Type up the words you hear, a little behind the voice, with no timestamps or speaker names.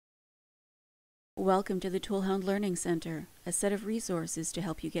Welcome to the ToolHound Learning Center, a set of resources to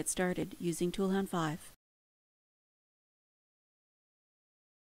help you get started using ToolHound 5.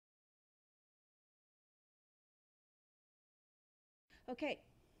 Okay,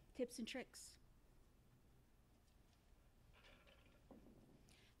 tips and tricks.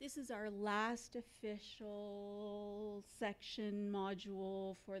 This is our last official section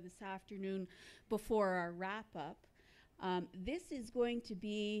module for this afternoon before our wrap-up. This is going to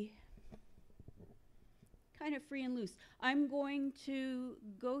be kind of free and loose. I'm going to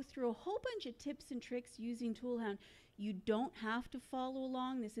go through a whole bunch of tips and tricks using ToolHound. You don't have to follow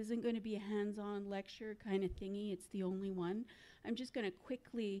along. This isn't going to be a hands-on lecture kind of thingy. It's the only one. I'm just going to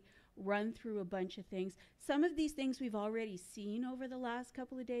quickly run through a bunch of things. Some of these things we've already seen over the last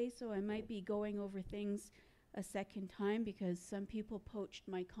couple of days, so I might be going over things a second time because some people poached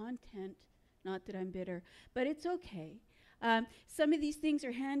my content. Not that I'm bitter, but it's okay. Some of these things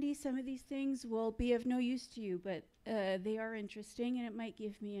are handy, some of these things will be of no use to you, but they are interesting and it might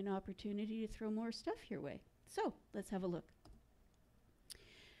give me an opportunity to throw more stuff your way. So let's have a look.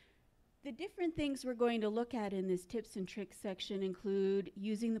 The different things we're going to look at in this tips and tricks section include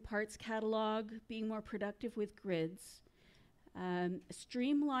using the parts catalog, being more productive with grids,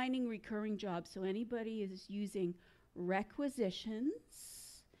 streamlining recurring jobs. So anybody is using requisitions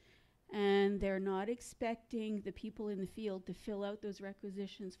and they're not expecting the people in the field to fill out those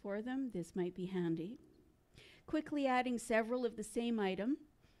requisitions for them, this might be handy. Quickly adding several of the same item.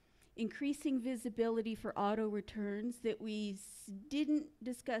 Increasing visibility for auto returns that we didn't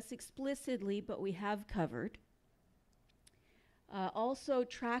discuss explicitly, but we have covered. Also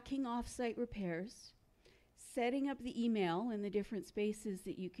tracking off-site repairs. Setting up the email in the different spaces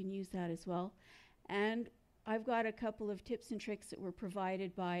that you can use that as well. And I've got a couple of tips and tricks that were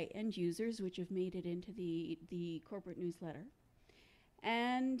provided by end users, which have made it into the corporate newsletter.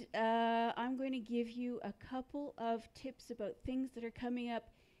 And I'm going to give you a couple of tips about things that are coming up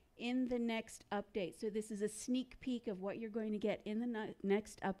in the next update. So this is a sneak peek of what you're going to get in the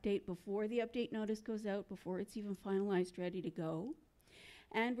next update before the update notice goes out, before it's even finalized, ready to go.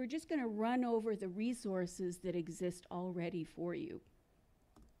 And we're just going to run over the resources that exist already for you.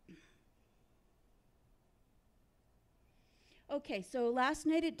 Okay, so last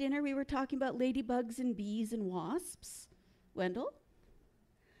night at dinner we were talking about ladybugs and bees and wasps. Wendell?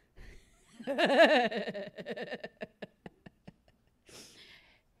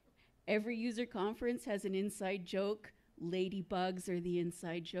 Every user conference has an inside joke. Ladybugs are the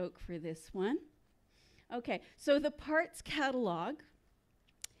inside joke for this one. Okay, so the parts catalog,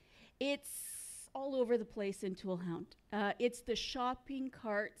 it's all over the place in ToolHound. It's the shopping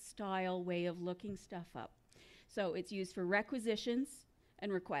cart style way of looking stuff up. So it's used for requisitions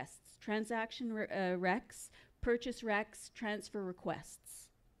and requests, transaction recs, purchase recs, transfer requests.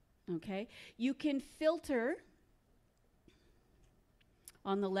 Okay, you can filter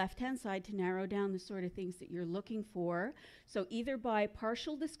on the left-hand side to narrow down the sort of things that you're looking for. So either by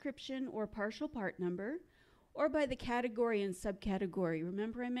partial description or partial part number, or by the category and subcategory.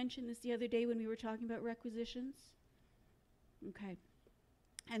 Remember I mentioned this the other day when we were talking about requisitions? Okay.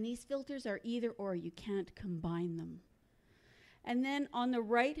 And these filters are either or, you can't combine them. And then on the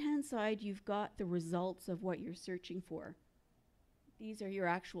right-hand side, you've got the results of what you're searching for. These are your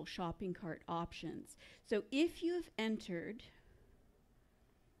actual shopping cart options. So if you've entered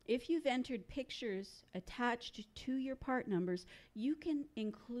pictures attached to your part numbers, you can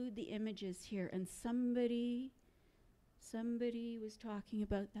include the images here. And somebody was talking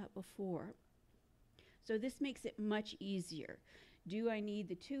about that before. So this makes it much easier. Do I need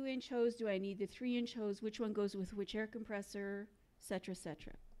the 2-inch hose? Do I need the 3-inch hose? Which one goes with which air compressor, etc.,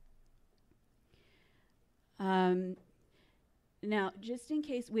 etc. Now, just in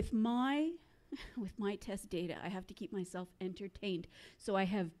case, with my test data, I have to keep myself entertained. So I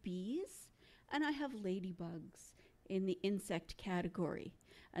have bees and I have ladybugs in the insect category.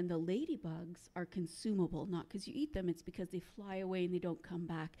 And the ladybugs are consumable, not because you eat them, it's because they fly away and they don't come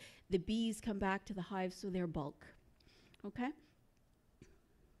back. The bees come back to the hive, so they're bulk. Okay?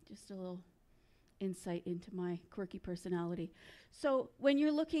 Just a little insight into my quirky personality. So when you're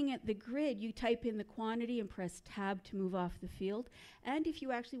looking at the grid, you type in the quantity and press tab to move off the field. And if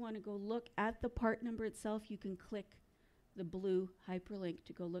you actually want to go look at the part number itself, you can click the blue hyperlink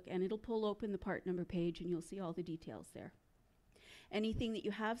to go look, and it'll pull open the part number page and you'll see all the details there. Anything that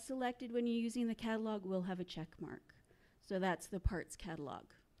you have selected when you're using the catalog will have a check mark. So that's the parts catalog.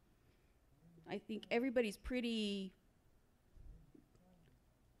 I think everybody's pretty...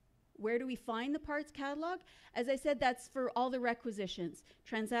 Where do we find the parts catalog? As I said, that's for all the requisitions.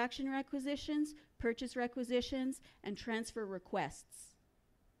 Transaction requisitions, purchase requisitions, and transfer requests.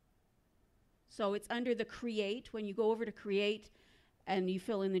 So it's under the create. When you go over to create and you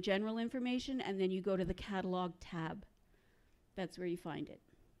fill in the general information, and then you go to the catalog tab. That's where you find it.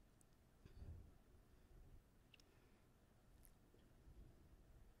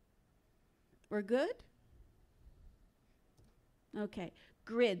 We're good? Okay,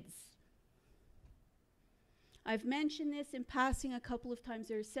 grids. I've mentioned this in passing a couple of times.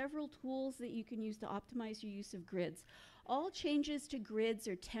 There are several tools that you can use to optimize your use of grids. All changes to grids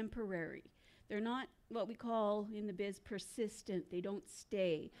are temporary. They're not what we call in the biz persistent. They don't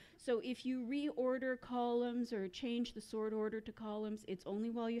stay. So if you reorder columns or change the sort order to columns, it's only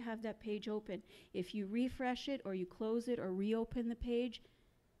while you have that page open. If you refresh it or you close it or reopen the page,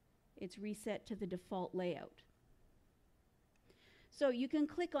 it's reset to the default layout. So you can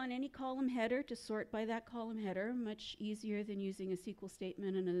click on any column header to sort by that column header, much easier than using a SQL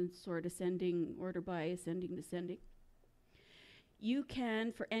statement and a sort ascending order by ascending descending. You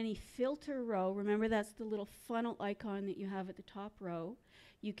can, for any filter row, remember that's the little funnel icon that you have at the top row,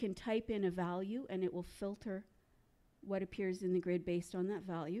 you can type in a value and it will filter what appears in the grid based on that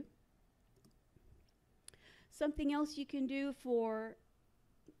value. Something else you can do for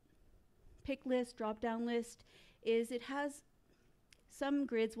pick list, drop down list, is it has, some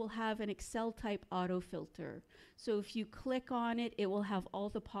grids will have an Excel type auto filter. So if you click on it, it will have all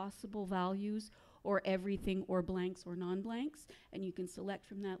the possible values or everything or blanks or non-blanks, and you can select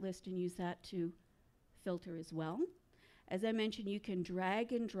from that list and use that to filter as well. As I mentioned, you can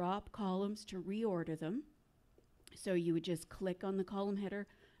drag and drop columns to reorder them. So you would just click on the column header,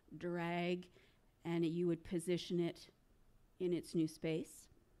 drag, and you would position it in its new space.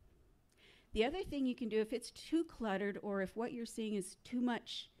 The other thing you can do, if it's too cluttered or if what you're seeing is too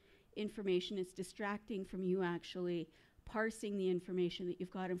much information, it's distracting from you actually parsing the information that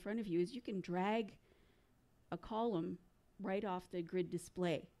you've got in front of you, is you can drag a column right off the grid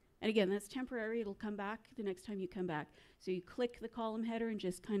display. And again, that's temporary. It'll come back the next time you come back. So you click the column header and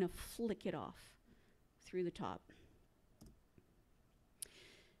just kind of flick it off through the top.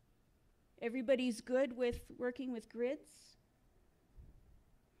 Everybody's good with working with grids?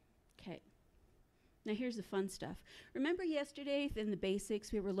 Okay. Now here's the fun stuff. Remember yesterday in the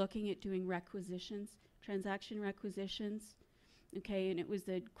basics we were looking at doing requisitions, transaction requisitions, okay, and it was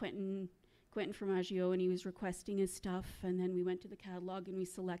the Quentin Formaggio, and he was requesting his stuff, and then we went to the catalog and we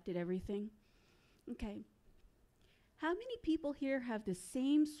selected everything. Okay. How many people here have the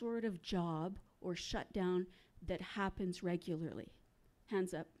same sort of job or shutdown that happens regularly?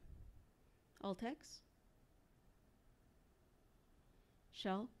 Hands up. Altex?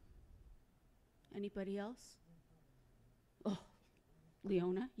 Shell? Anybody else? Oh,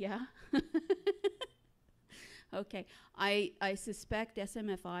 Leona, yeah. Okay, I suspect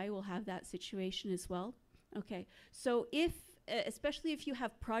SMFI will have that situation as well. Okay, so if, especially if you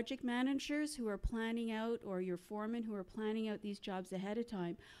have project managers who are planning out, or your foremen who are planning out these jobs ahead of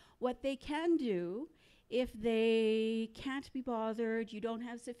time, what they can do, if they can't be bothered, you don't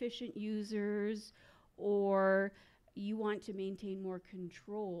have sufficient users, or you want to maintain more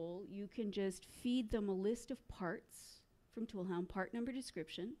control, you can just feed them a list of parts from ToolHound, part number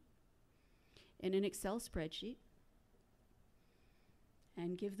description, in an Excel spreadsheet,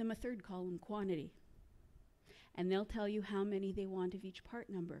 and give them a third column, quantity. And they'll tell you how many they want of each part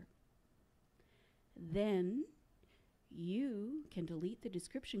number. Then you can delete the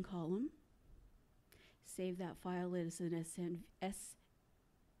description column, save that file as an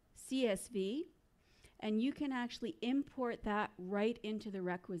CSV, and you can actually import that right into the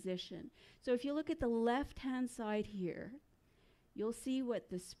requisition. So if you look at the left-hand side here, you'll see what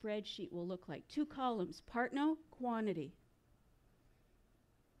the spreadsheet will look like. 2 columns, part no, quantity.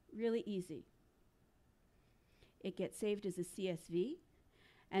 Really easy. It gets saved as a CSV,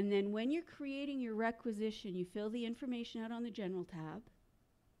 and then when you're creating your requisition, you fill the information out on the General tab.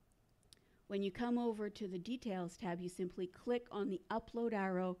 When you come over to the Details tab, you simply click on the Upload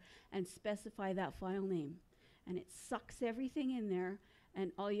arrow and specify that file name. And it sucks everything in there,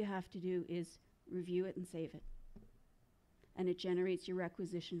 and all you have to do is review it and save it. And it generates your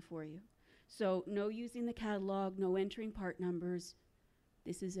requisition for you. So no using the catalog, no entering part numbers.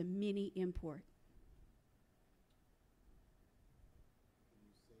 This is a mini import. Can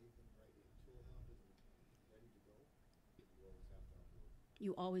you save them right in ToolHound? Is it ready to go? Or do you always have to upload?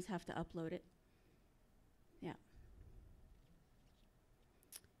 You always have to upload it. Yeah.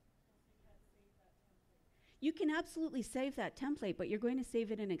 You can absolutely save that template, but you're going to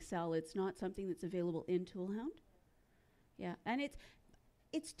save it in Excel. It's not something that's available in ToolHound. Yeah, and it's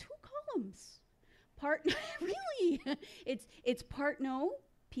 2 columns. Part really, it's part no,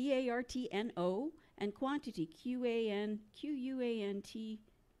 PARTNO, and quantity, QUANTIO.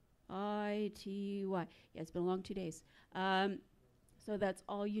 Yeah, it's been a long 2 days. So that's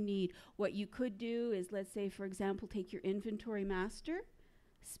all you need. What you could do is, let's say, for example, take your inventory master,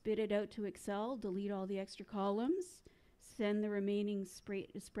 spit it out to Excel, delete all the extra columns, send the remaining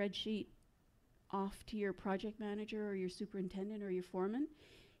spreadsheet off to your project manager or your superintendent or your foreman.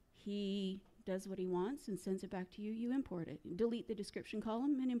 He does what he wants and sends it back to you. You import it. Delete the description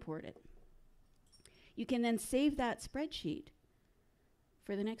column and import it. You can then save that spreadsheet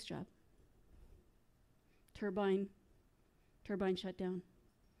for the next job. Turbine shutdown,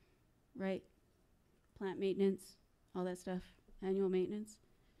 right? Plant maintenance, all that stuff, annual maintenance,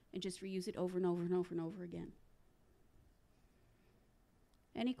 and just reuse it over and over and over and over again.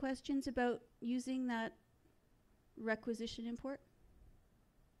 Any questions about using that requisition import?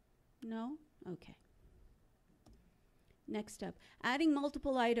 No? Okay. Next up, adding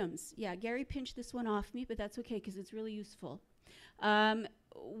multiple items. Yeah, Gary pinched this one off me, but that's okay because it's really useful.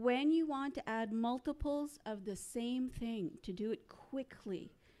 When you want to add multiples of the same thing, to do it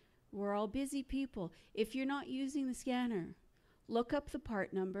quickly, we're all busy people. If you're not using the scanner, look up the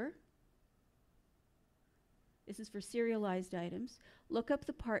part number. This is for serialized items. Look up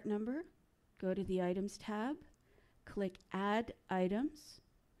the part number, go to the Items tab, click Add Items,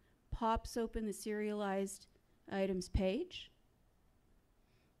 pops open the serialized items page,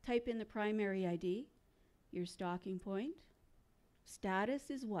 type in the primary ID, your stocking point. Status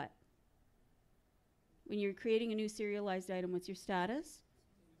is what? When you're creating a new serialized item, what's your status?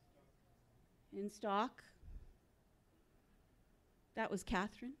 In stock. That was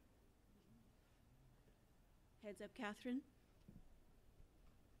Catherine. Heads up, Catherine.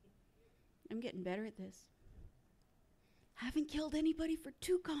 I'm getting better at this. Haven't killed anybody for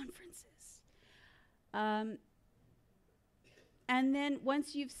 2 conferences. And then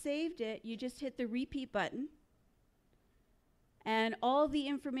once you've saved it, you just hit the repeat button. And all the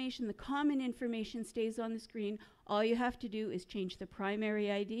information, the common information, stays on the screen. All you have to do is change the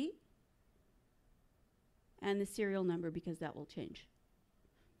primary ID and the serial number, because that will change.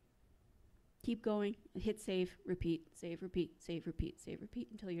 Keep going, hit save, repeat, save, repeat, save, repeat, save, repeat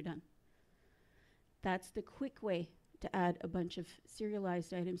until you're done. That's the quick way to add a bunch of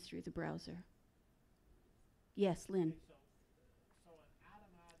serialized items through the browser. Yes, Lynn. So an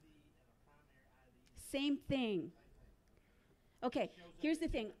item ID and a primary ID. Same thing. Okay, here's the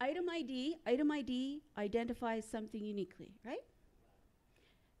thing. Item ID identifies something uniquely, right?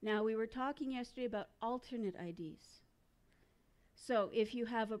 Now, we were talking yesterday about alternate IDs. So if you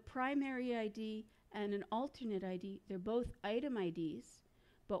have a primary ID and an alternate ID, they're both item IDs,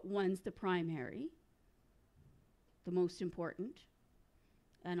 but one's the primary, the most important,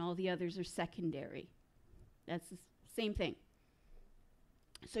 and all the others are secondary. That's the same thing.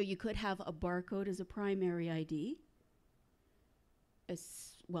 So you could have a barcode as a primary ID,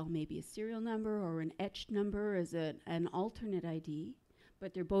 maybe a serial number or an etched number as an alternate ID,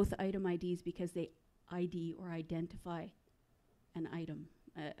 but they're both item IDs because they ID or identify an item,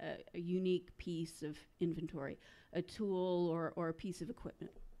 a unique piece of inventory, a tool or a piece of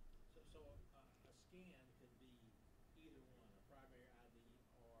equipment. So a scan could be either one, a primary ID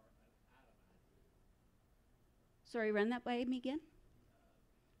or an item ID. Sorry, run that by me again.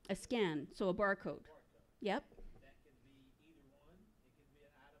 A scan, so a barcode. Yep. That can be either one. It can be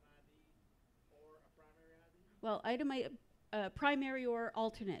an item ID or a primary ID. Well, primary or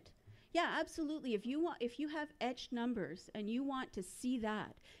alternate. Yeah, absolutely. If you have etched numbers and you want to see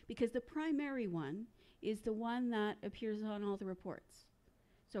that, because the primary one is the one that appears on all the reports.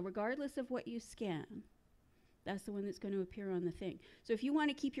 So regardless of what you scan, that's the one that's going to appear on the thing. So if you want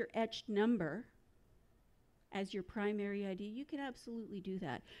to keep your etched number as your primary ID, you can absolutely do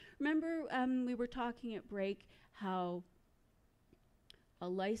that. Remember, we were talking at break how a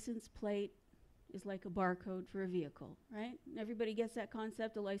license plate is like a barcode for a vehicle, right? Everybody gets that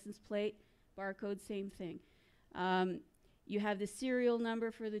concept, a license plate, barcode, same thing. You have the serial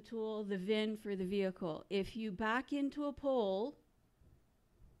number for the tool, the VIN for the vehicle. If you back into a poll,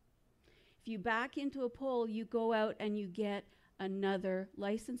 you go out and you get another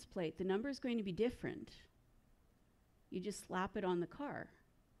license plate. The number is going to be different. You just slap it on the car.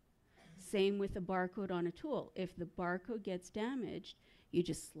 Same with a barcode on a tool. If the barcode gets damaged, you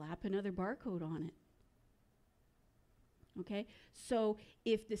just slap another barcode on it. Okay? So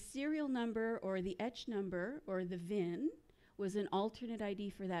if the serial number or the etch number or the VIN was an alternate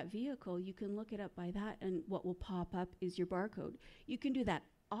ID for that vehicle, you can look it up by that, and what will pop up is your barcode. You can do that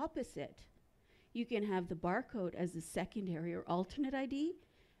opposite. You can have the barcode as the secondary or alternate ID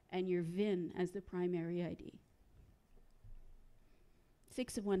and your VIN as the primary ID.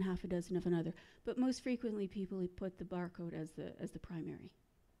 6 of one, half a dozen of another. But most frequently, people put the barcode as the primary.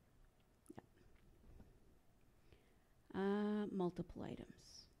 multiple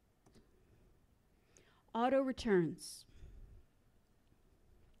items. Auto returns.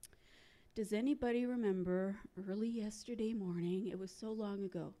 Does anybody remember early yesterday morning, it was so long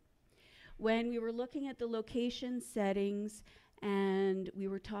ago, when we were looking at the location settings and we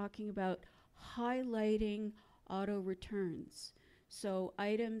were talking about highlighting auto returns? So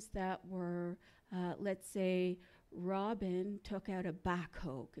items that were, let's say, Robin took out a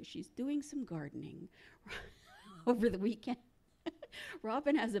backhoe because she's doing some gardening over the weekend.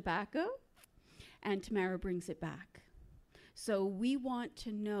 Robin has a backhoe and Tamara brings it back. So we want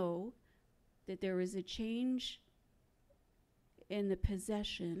to know that there is a change in the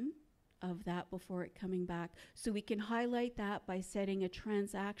possession of that before it coming back. So we can highlight that by setting a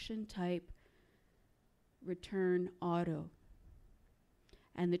transaction type return auto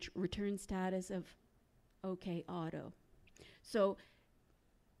and the return status of OK auto. So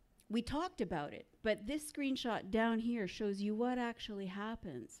we talked about it, but this screenshot down here shows you what actually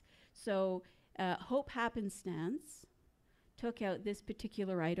happens. So Hope Happenstance took out this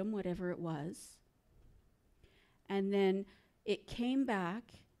particular item, whatever it was, and then it came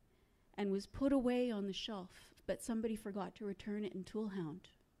back and was put away on the shelf, but somebody forgot to return it in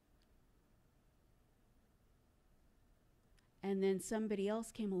ToolHound. And then somebody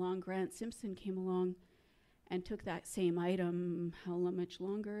else came along, Grant Simpson came along and took that same item, how much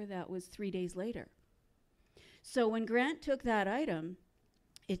longer? That was 3 days later. So when Grant took that item,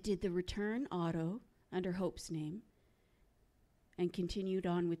 it did the return auto under Hope's name and continued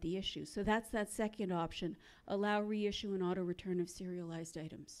on with the issue. So that's that second option, allow reissue and auto return of serialized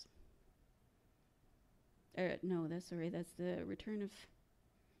items. No, that's the return of,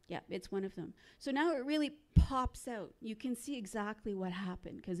 yeah, it's one of them. So now it really pops out. You can see exactly what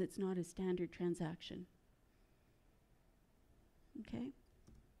happened because it's not a standard transaction. Okay.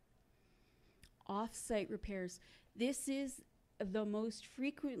 Off-site repairs. This is the most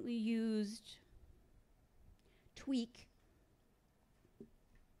frequently used tweak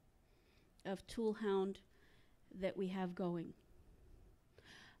of ToolHound that we have going.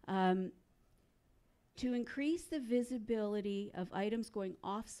 To increase the visibility of items going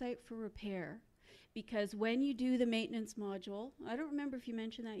off-site for repair, because when you do the maintenance module, I don't remember if you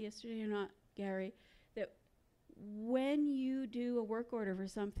mentioned that yesterday or not, Gary, that when you do a work order for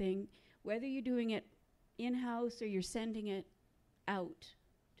something, whether you're doing it in-house or you're sending it out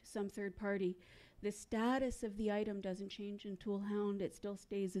to some third party, the status of the item doesn't change in ToolHound. It still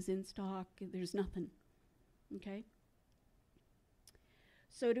stays as in stock. There's nothing. Okay?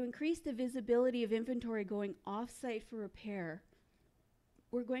 So to increase the visibility of inventory going off-site for repair,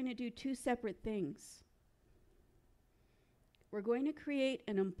 we're going to do two separate things. We're going to create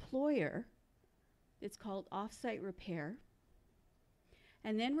an employer that's called off-site repair,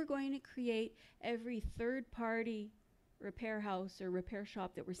 and then we're going to create every third-party repair house or repair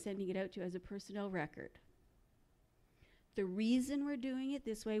shop that we're sending it out to as a personnel record. The reason we're doing it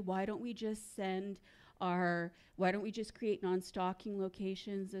this way, why don't we just create non-stocking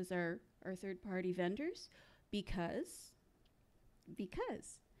locations as our third-party vendors? Because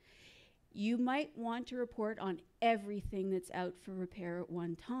you might want to report on everything that's out for repair at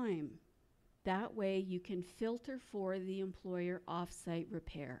one time. That way you can filter for the employer off-site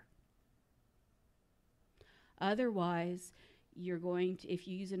repair. Otherwise, you're going to, if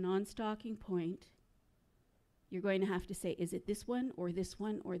you use a non-stocking point, you're going to have to say, is it this one or this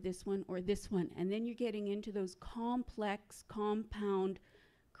one or this one or this one? And then you're getting into those complex, compound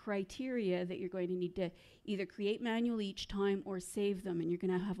criteria that you're going to need to either create manually each time or save them. And you're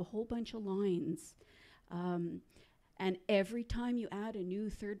going to have a whole bunch of lines. And every time you add a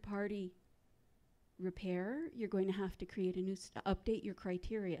new third-party repair, you're going to have to create a new, update your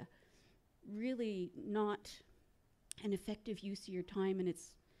criteria. Really not an effective use of your time, and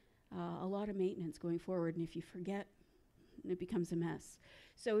it's a lot of maintenance going forward, and if you forget, it becomes a mess.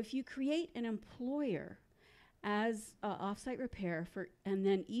 So if you create an employer as off-site repair for, and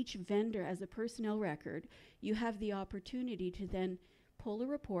then each vendor as a personnel record, you have the opportunity to then pull a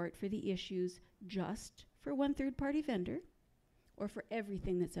report for the issues just for one third-party vendor or for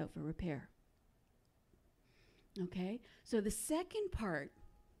everything that's out for repair. Okay, so the second part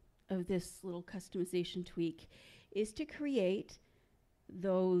of this little customization tweak is to create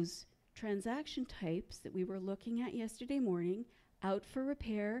those transaction types that we were looking at yesterday morning, out for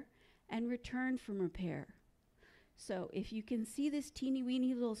repair and return from repair. So if you can see this teeny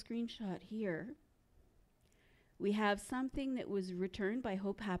weeny little screenshot here, we have something that was returned by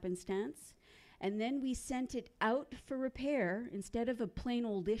Hope Happenstance, and then we sent it out for repair instead of a plain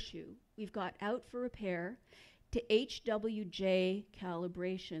old issue. We've got out for repair to HWJ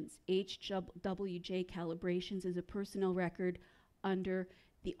Calibrations. HWJ Calibrations is a personnel record under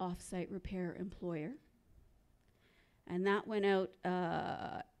the off-site repair employer. And that went out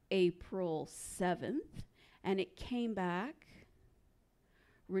April 7th, and it came back,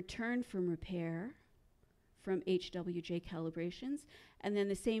 returned from repair, from HWJ Calibrations, and then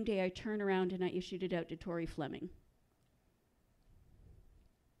the same day I turned around and I issued it out to Tori Fleming.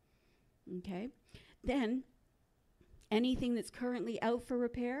 Okay, then anything that's currently out for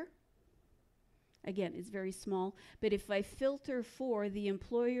repair, again, it's very small, but if I filter for the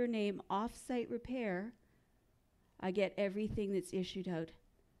employer name off-site repair, I get everything that's issued out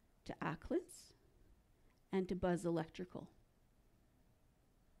to Acklins and to Buzz Electrical,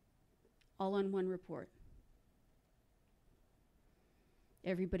 all on one report.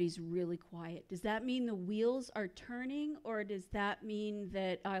 Everybody's really quiet. Does that mean the wheels are turning, or does that mean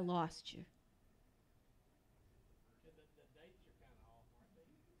that I lost you? The dates are kind of off, aren't they?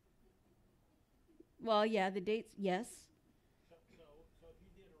 Well, yeah, the dates, yes. So if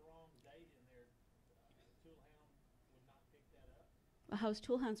you did a wrong date in there, ToolHound would not pick that up? Well, how's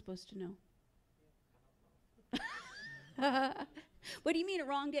ToolHound supposed to know? I don't know. What do you mean a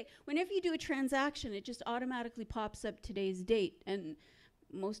wrong date? Whenever you do a transaction, it just automatically pops up today's date, and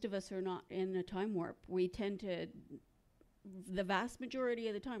most of us are not in a time warp. We tend to, the vast majority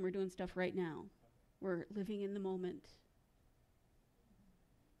of the time, we're doing stuff right now. We're living in the moment.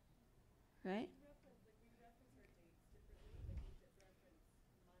 Right?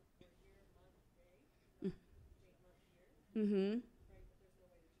 Mm-hmm.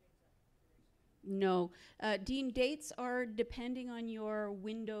 No. Dean, dates are depending on your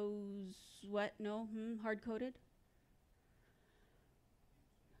Windows, what? No? Hard-coded?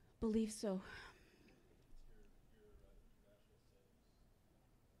 Believe so.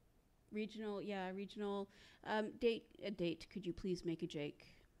 Regional, yeah, regional. Date, could you please make a Jake?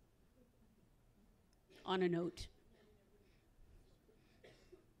 On a note.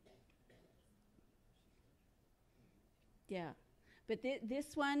 Yeah. But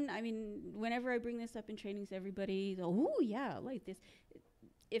this one, I mean, whenever I bring this up in trainings, everybody, oh yeah, like this.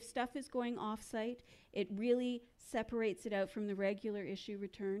 If stuff is going off-site, it really separates it out from the regular issue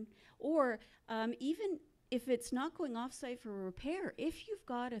return. Or even if it's not going off-site for a repair, if you've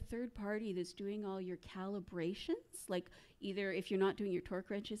got a third party that's doing all your calibrations, like either if you're not doing your torque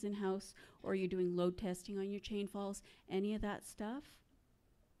wrenches in-house or you're doing load testing on your chain falls, any of that stuff,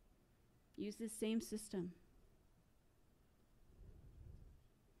 use this same system.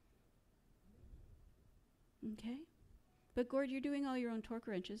 Okay. But Gord, you're doing all your own torque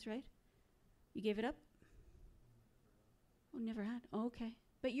wrenches, right? You gave it up? Oh, never had. Oh, okay.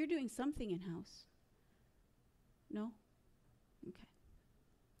 But you're doing something in-house. No? Okay.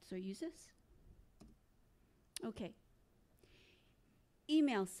 So use this. Okay.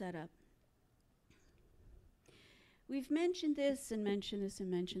 Email setup. We've mentioned this and mentioned this and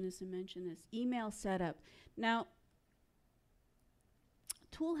mentioned this and mentioned this. Email setup. Now,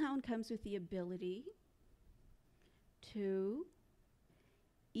 ToolHound comes with the ability to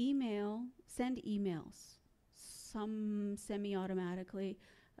send emails, some semi-automatically,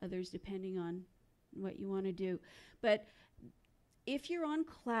 others depending on what you want to do. But if you're on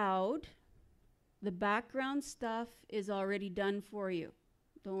cloud, the background stuff is already done for you.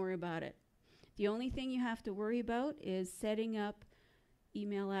 Don't worry about it. The only thing you have to worry about is setting up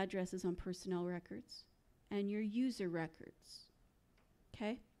email addresses on personnel records and your user records.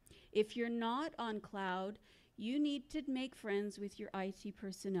 Okay? If you're not on cloud, you need to make friends with your IT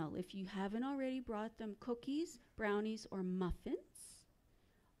personnel. If you haven't already brought them cookies, brownies, or muffins,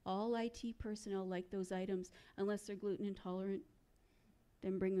 all IT personnel like those items, unless they're gluten intolerant,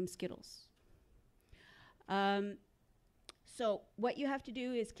 then bring them Skittles. So what you have to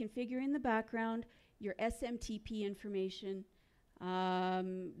do is configure in the background your SMTP information.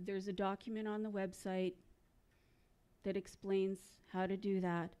 There's a document on the website that explains how to do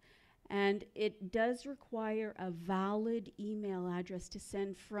that. And it does require a valid email address to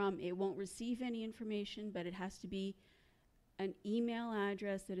send from. It won't receive any information, but it has to be an email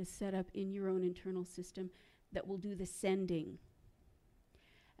address that is set up in your own internal system that will do the sending.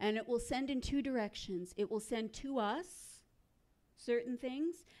 And it will send in two directions. It will send to us certain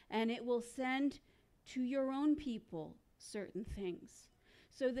things, and it will send to your own people certain things.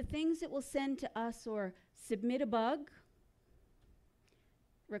 So the things it will send to us are submit a bug,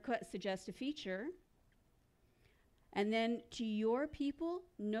 suggest a feature, and then to your people,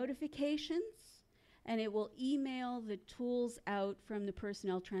 notifications, and it will email the tools out from the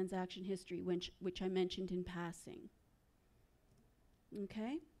personnel transaction history, which I mentioned in passing.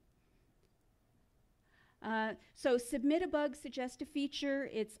 Okay? So submit a bug, suggest a feature.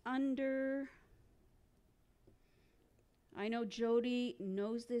 It's under I know Jody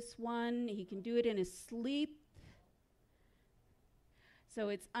knows this one. He can do it in his sleep. So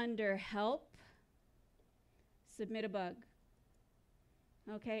it's under help, submit a bug.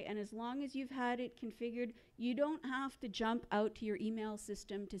 Okay, and as long as you've had it configured, you don't have to jump out to your email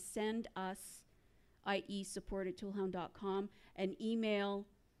system to send us, i.e. support@toolhound.com, an email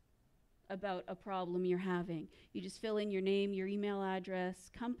about a problem you're having. You just fill in your name, your email address,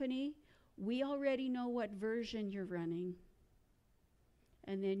 company. We already know what version you're running.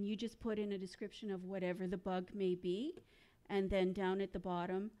 And then you just put in a description of whatever the bug may be. And then down at the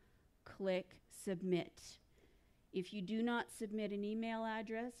bottom, click submit. If you do not submit an email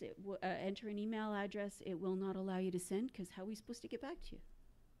address, enter an email address, it will not allow you to send, because how are we supposed to get back to you?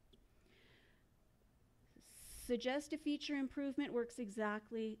 Suggest a feature improvement works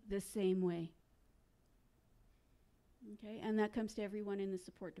exactly the same way. Okay, and that comes to everyone in the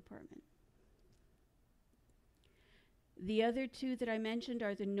support department. The other two that I mentioned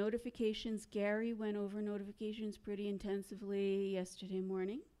are the notifications. Gary went over notifications pretty intensively yesterday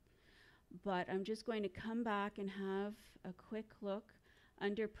morning, but I'm just going to come back and have a quick look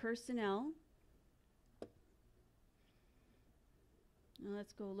under personnel. Now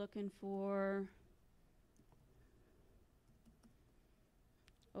let's go looking for,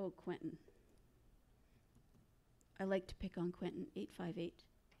 oh, Quentin. I like to pick on Quentin, 858.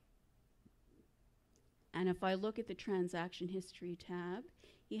 And if I look at the transaction history tab,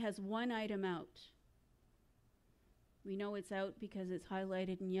 he has one item out. We know it's out because it's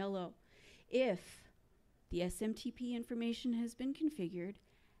highlighted in yellow. If the SMTP information has been configured,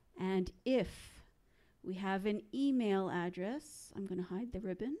 and if we have an email address, I'm going to hide the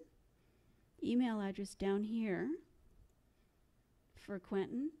ribbon, email address down here for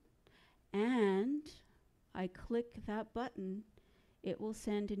Quentin, and I click that button, it will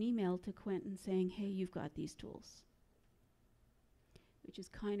send an email to Quentin saying, hey, you've got these tools, which is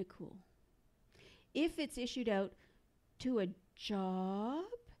kind of cool. If it's issued out to a job,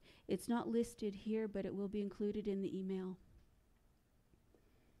 it's not listed here, but it will be included in the email.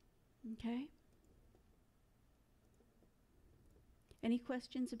 Okay? Any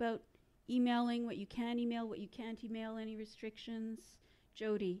questions about emailing, what you can email, what you can't email, any restrictions?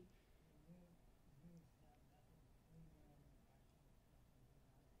 Jody?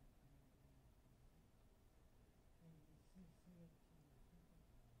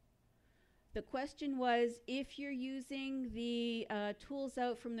 The question was, if you're using the tools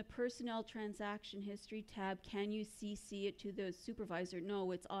out from the personnel transaction history tab, can you CC it to the supervisor?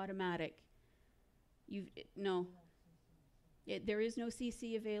 No, it's automatic. No. There is no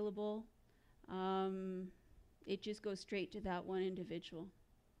CC available. It just goes straight to that one individual.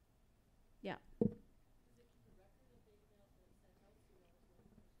 Yeah.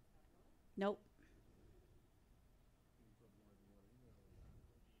 Nope.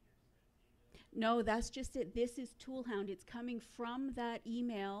 No, that's just it. This is ToolHound. It's coming from that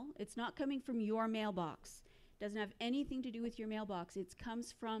email. It's not coming from your mailbox. It doesn't have anything to do with your mailbox. It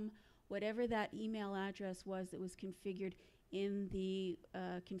comes from whatever that email address was that was configured in the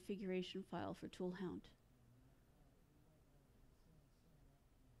configuration file for ToolHound.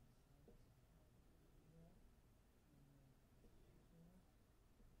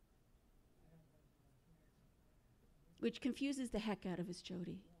 Which confuses the heck out of us,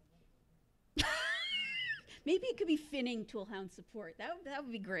 Jody. Maybe it could be finning ToolHound support. That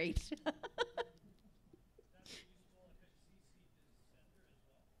would be great.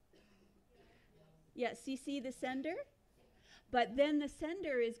 Yeah, CC the sender. But then the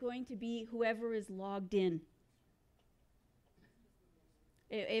sender is going to be whoever is logged in.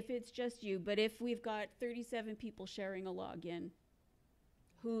 If it's just you. But if we've got 37 people sharing a login,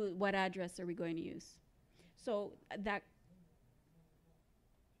 what address are we going to use? So that's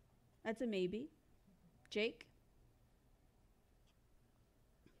a maybe. Jake?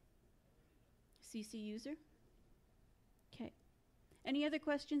 CC user? Okay. Any other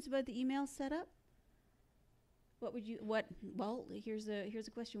questions about the email setup? Well, here's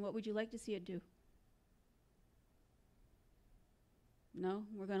a question. What would you like to see it do? No?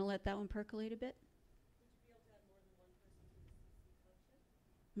 We're going to let that one percolate a bit? Would you be able to add more than one person to the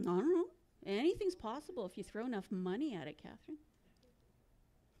CC function? I don't know. Anything's possible if you throw enough money at it, Catherine.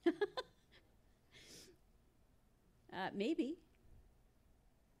 Maybe.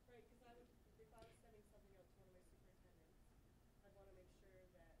 Right, because if I was sending something out to one of my superintendents, I'd want to make sure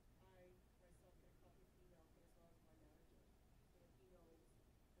that I myself get a copy of the email, but as well as my manager. So that he knows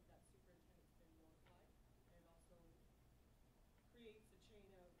that that superintendent's been notified, and it also creates a chain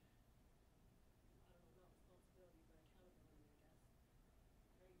of, I don't know, not responsibility, but accountability, I guess.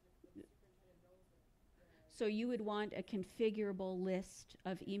 Right, if the superintendent knows that So you would want a configurable list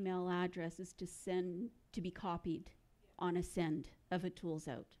of email addresses to send, to be copied on a send of a tools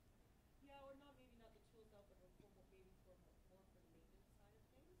out. Yeah, or not, maybe not the tools out, but maybe for more for the maintenance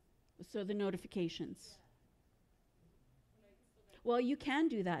side of things. So the notifications. When I, so that, Well, you can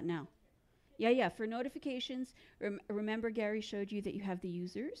do that now. Yeah, for notifications, remember Gary showed you that you have the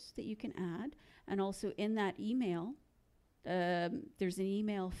users that you can add, and also in that email, there's an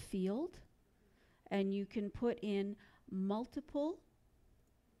email field, and you can put in multiple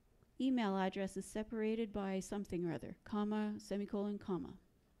email addresses separated by something or other, comma, semicolon, comma.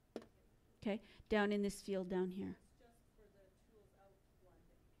 Okay, down in this field down here. it's just for the tools out one that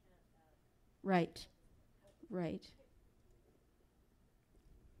you can't add. Right, right.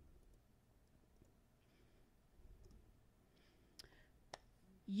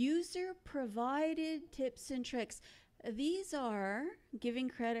 User provided tips and tricks. These are giving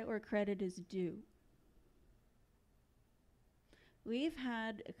credit where credit is due. We've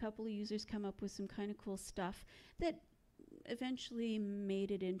had a couple of users come up with some kind of cool stuff that eventually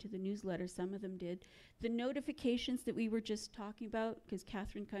made it into the newsletter. Some of them did. The notifications that we were just talking about, because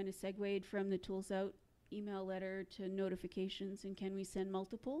Catherine kind of segued from the tools out email letter to notifications and can we send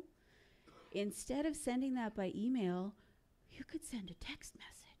multiple? Instead of sending that by email, you could send a text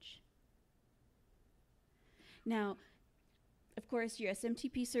message. Now, of course, your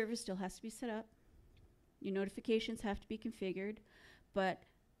SMTP server still has to be set up. Your notifications have to be configured. But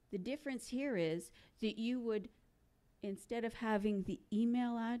the difference here is that you would, instead of having the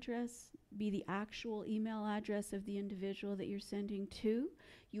email address be the actual email address of the individual that you're sending to,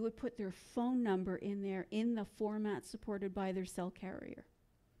 you would put their phone number in there in the format supported by their cell carrier.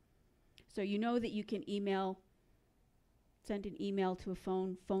 So you know that you can send an email to a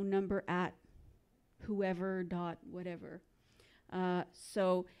phone number at whoever dot whatever.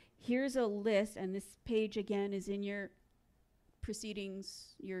 So here's a list, and this page again is in your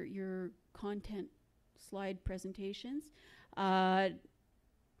proceedings, your content slide presentations.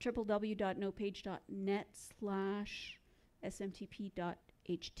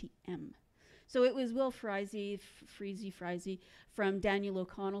 www.nopage.net/smtp.htm. So it was Will Frizy from Daniel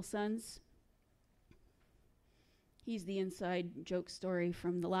O'Connell Sons. He's the inside joke story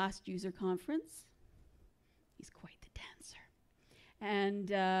from the last user conference. He's quite the dancer. And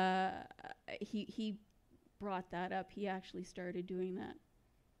he brought that up. He actually started doing that.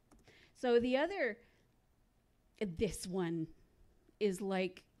 So this one is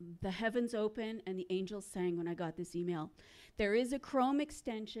like the heavens open and the angels sang when I got this email. There is a Chrome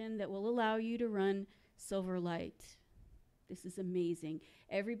extension that will allow you to run Silverlight. This is amazing.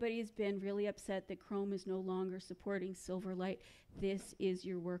 Everybody's been really upset that Chrome is no longer supporting Silverlight. This is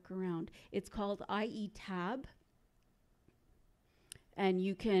your workaround. It's called IETab. And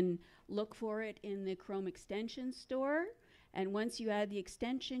you can look for it in the Chrome extension store. And once you add the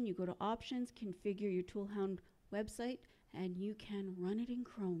extension, you go to options, configure your ToolHound website, and you can run it in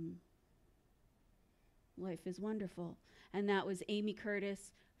Chrome. Life is wonderful. And that was Amy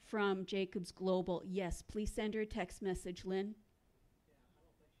Curtis from Jacobs Global. Yes, please send her a text message, Lynn.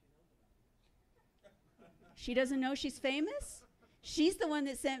 She doesn't know she's famous? She's the one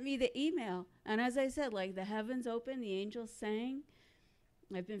that sent me the email. And as I said, like the heavens opened, the angels sang.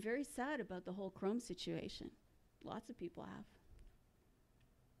 I've been very sad about the whole Chrome situation. Lots of people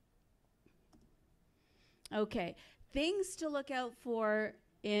have. Okay, things to look out for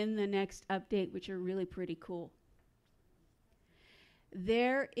in the next update, which are really pretty cool.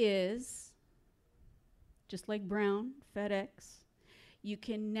 There is, just like Brown, FedEx, you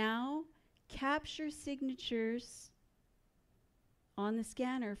can now capture signatures on the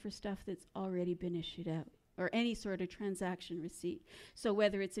scanner for stuff that's already been issued out, or any sort of transaction receipt. So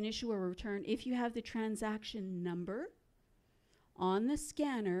whether it's an issue or return, if you have the transaction number on the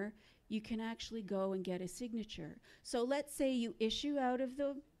scanner, you can actually go and get a signature. So let's say you issue out of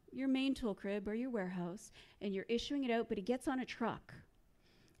your main tool crib or your warehouse, and you're issuing it out, but it gets on a truck.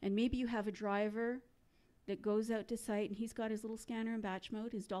 And maybe you have a driver that goes out to site, and he's got his little scanner in batch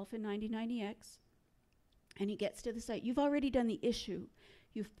mode, his Dolphin 9090X, and he gets to the site. You've already done the issue.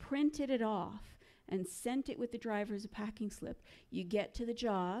 You've printed it off and sent it with the driver as a packing slip. You get to the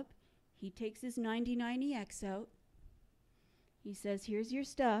job, he takes his 9090X out, he says, here's your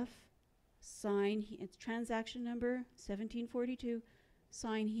stuff, sign, it's transaction number 1742,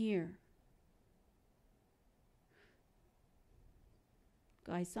 sign here.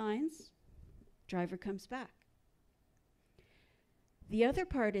 Guy signs, driver comes back. The other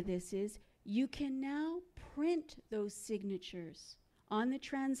part of this is you can now print those signatures on the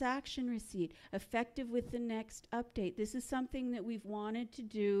transaction receipt, effective with the next update. This is something that we've wanted to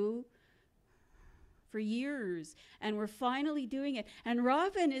do for years, and we're finally doing it. And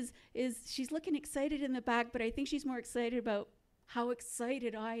Robin is she's looking excited in the back, but I think she's more excited about how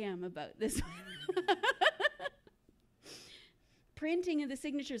excited I am about this. Printing of the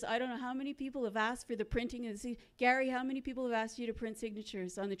signatures. I don't know how many people have asked for the printing of the Gary, how many people have asked you to print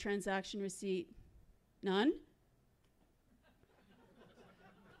signatures on the transaction receipt? None?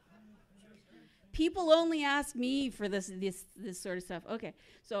 People only ask me for this sort of stuff. Okay,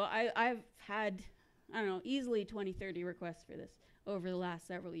 so I've had, I don't know, easily 20, 30 requests for this over the last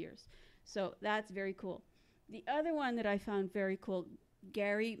several years. So that's very cool. The other one that I found very cool,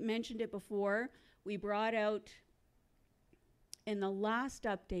 Gary mentioned it before, we brought out in the last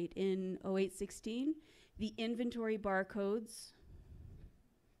update in 0816, the inventory barcodes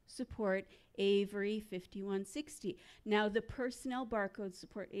support Avery 5160. Now the personnel barcodes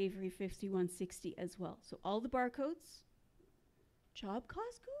support Avery 5160 as well. So all the barcodes, job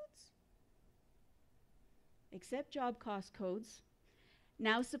cost codes, except job cost codes,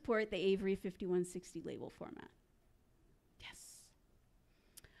 now support the Avery 5160 label format. Yes.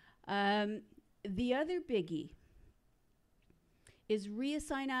 The other biggie is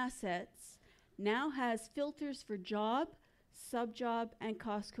reassign assets now has filters for job, sub-job, and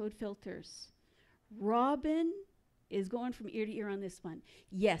cost code filters. Robin is going from ear to ear on this one.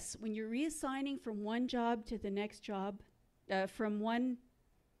 Yes, when you're reassigning from one job to the next job, from one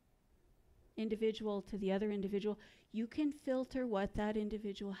individual to the other individual, you can filter what that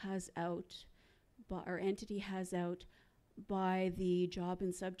individual has out, or entity has out, by the job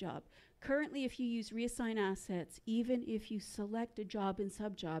and sub-job. Currently, if you use reassign assets, even if you select a job and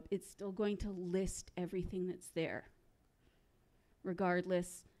sub-job, it's still going to list everything that's there,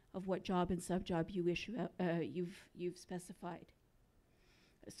 regardless of what job and sub-job you issue you've specified.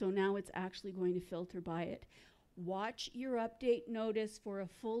 So now it's actually going to filter by it. Watch your update notice for a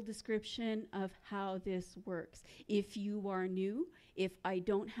full description of how this works. If you are new, if I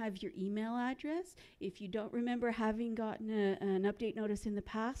don't have your email address, if you don't remember having gotten an update notice in the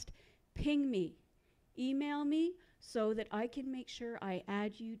past, ping me, email me so that I can make sure I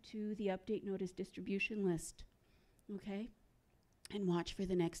add you to the update notice distribution list, okay? And watch for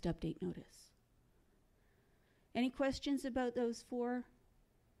the next update notice. Any questions about those 4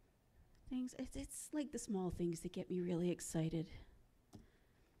 things? It's like the small things that get me really excited.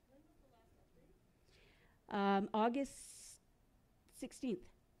 When was the last update? August 16th.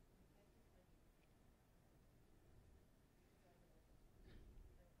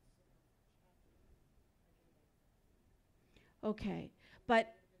 Okay,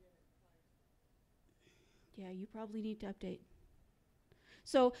 but yeah, you probably need to update.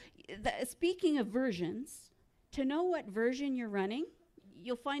 So speaking of versions, to know what version you're running,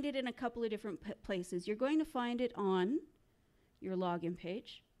 you'll find it in a couple of different places. You're going to find it on your login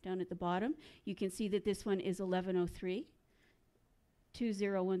page down at the bottom. You can see that this one is 1103,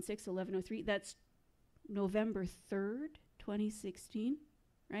 2016 1103. That's November 3rd, 2016,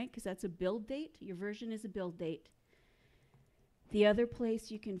 right? Because that's a build date. Your version is a build date. The other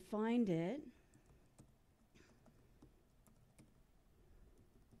place you can find it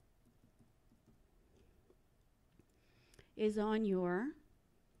is on your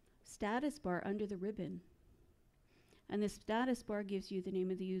status bar under the ribbon. And the status bar gives you the name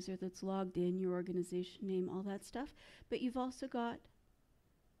of the user that's logged in, your organization name, all that stuff. But you've also got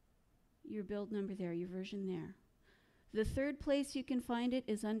your build number there, your version there. The third place you can find it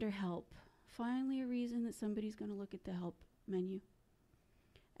is under help. Finally, a reason that somebody's going to look at the help menu.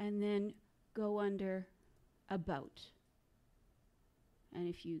 And then go under about. And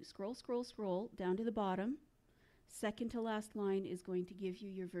if you scroll down to the bottom, second to last line is going to give you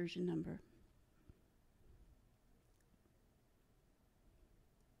your version number.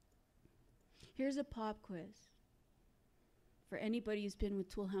 Here's a pop quiz for anybody who's been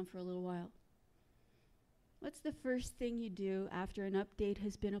with ToolHound for a little while. What's the first thing you do after an update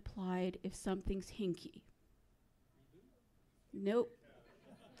has been applied if something's hinky? Nope.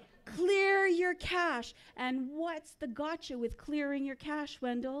 Clear your cache. And what's the gotcha with clearing your cache,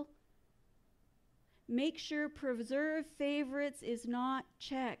 Wendell? Make sure preserve favorites is not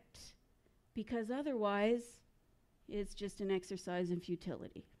checked, because otherwise it's just an exercise in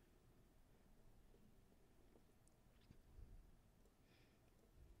futility.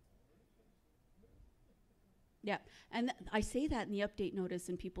 Yeah, and I say that in the update notice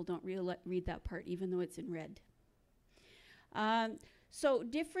and people don't read that part even though it's in red. So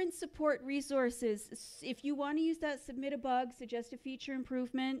different support resources. If you want to use that submit a bug, suggest a feature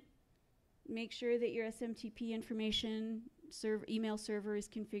improvement, make sure that your SMTP information email server is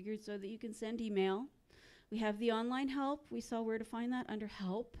configured so that you can send email. We have the online help. We saw where to find that under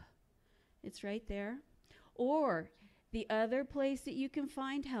help. It's right there. Or the other place that you can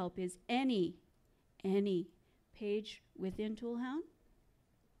find help is any page within ToolHound.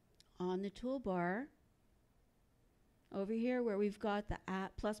 On the toolbar, over here where we've got the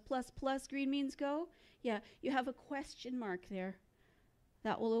at +++ green means go, yeah, you have a question mark there.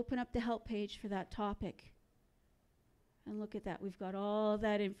 That will open up the help page for that topic. And look at that, we've got all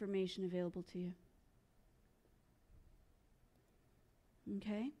that information available to you.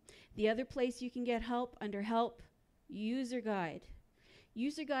 Okay, the other place you can get help, under help, user guide.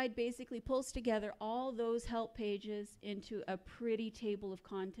 User guide basically pulls together all those help pages into a pretty table of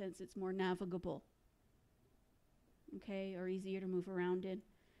contents. It's more navigable, okay, or easier to move around in.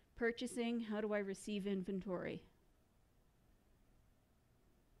 Purchasing, how do I receive inventory?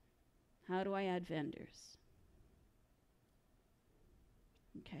 How do I add vendors?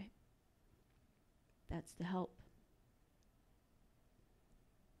 Okay, that's the help.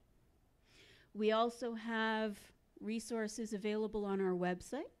 We also have resources available on our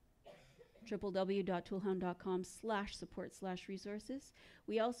website, www.toolhound.com/support/resources.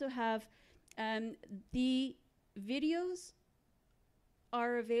 We also have the videos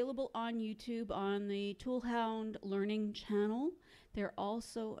are available on YouTube on the ToolHound Learning channel. They're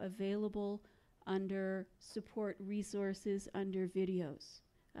also available under support resources under videos.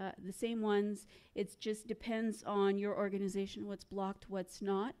 The same ones, it just depends on your organization, what's blocked, what's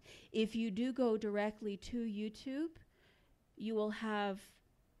not. If you do go directly to YouTube, you will have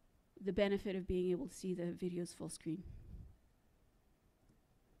the benefit of being able to see the videos full screen.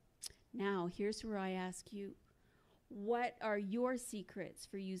 Now, here's where I ask you, what are your secrets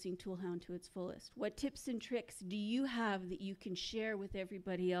for using ToolHound to its fullest? What tips and tricks do you have that you can share with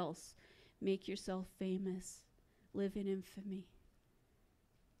everybody else? Make yourself famous. Live in infamy.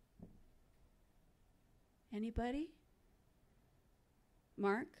 Anybody?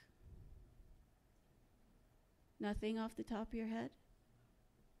 Mark? Nothing off the top of your head?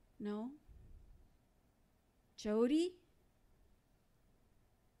 No? Jody?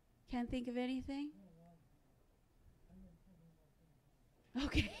 Can't think of anything?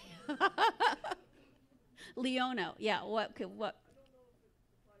 Okay. Leona, yeah, what could, what? I don't know if it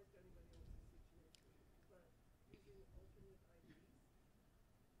applies to anybody else's situation, but using alternate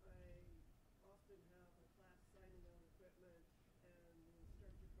IDs, I often have a class signing out equipment and the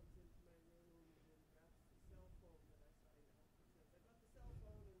instructor comes into my room and grabs the cell phone that I signed out and says, I got the cell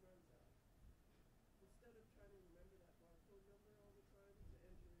phone, and runs out. Instead of trying to remember that barcode number all the time to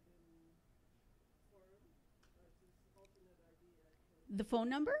enter it in form, this alternate ID actually. The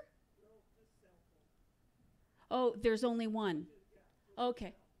phone number? No, just cell phone. Oh, there's only one.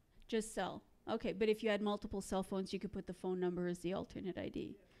 Okay, just cell. Okay, but if you had multiple cell phones, you could put the phone number as the alternate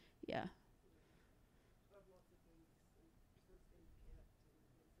ID. Yeah. I have lots of things, and first aid kit and things like that.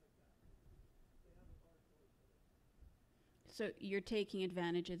 They have a barcode for it. So you're taking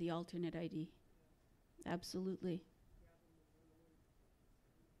advantage of the alternate ID. Absolutely.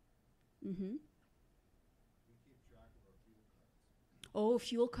 Mm-hmm. We keep track of our fuel cards. Oh,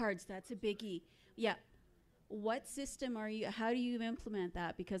 fuel cards, that's a biggie. Yeah. What system are you, how do you implement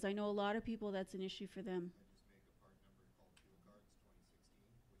that? Because I know a lot of people, that's an issue for them. I just make a part number called fuel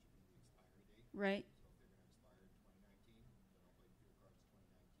cards 2016, which will be the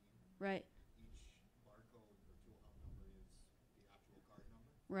expiry date. Right, So if they're going to expire in 2019, then I'll put fuel cards 2019. right, Each barcode or ToolHound number is the actual card number.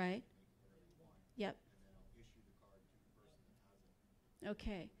 right. You can make it whatever you want. Yep. And then I'll issue the card to the person that has it.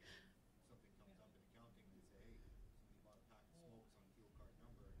 Okay. Something comes up in accounting, they say, hey, somebody bought a pack of smokes on fuel card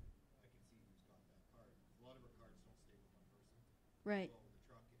number. I can see who's got that card. 'Cause a lot of our cards don't stay with one person. Right. Go with the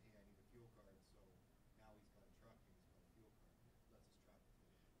truck and hey, I need a fuel card. So now he's got a truck and he's got a fuel card. It lets us track it.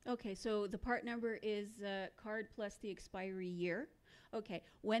 Okay, so the part number is card plus the expiry year. Okay,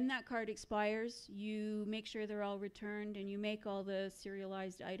 when that card expires, you make sure they're all returned and you make all the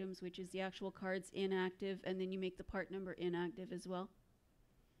serialized items, which is the actual cards, inactive, and then you make the part number inactive as well.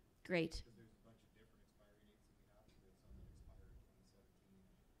 Great. Because there's a bunch of different expiry dates that we have. We have some that expire in 2017,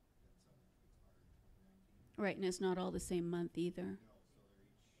 then some that expire in 2019. Right, and it's not all the same month either. No, so they're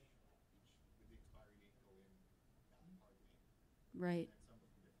each with the expiry date go in that part name. Right. And some of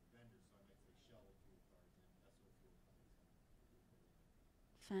them different vendors, so I might say Shell fuel cards and Esso fuel cards.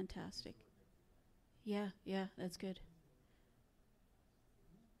 Fantastic. Yeah, yeah, that's good.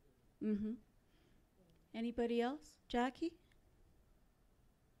 Mm-hmm. Anybody else? Jackie?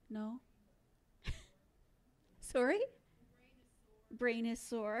 No? Sorry? Brain is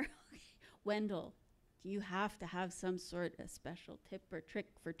sore. Wendell, you have to have some sort of special tip or trick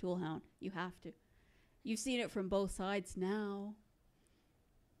for ToolHound. You have to. You've seen it from both sides now.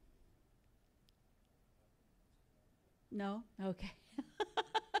 No? Okay.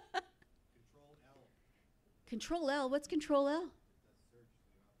 Control L, what's Control L? It does search, so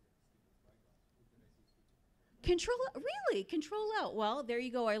you don't have to stupid spyglass. What did I say? Control L, really? Control L. Well, there you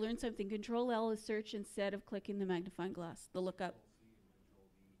go. I learned something. Control L is search instead of clicking the magnifying glass, the lookup.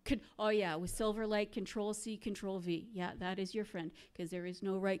 Oh yeah, with Silverlight, Control C, Control V. Yeah, that is your friend, because there is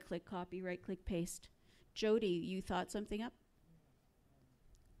no right click copy, right click paste. Jody, you thought something up?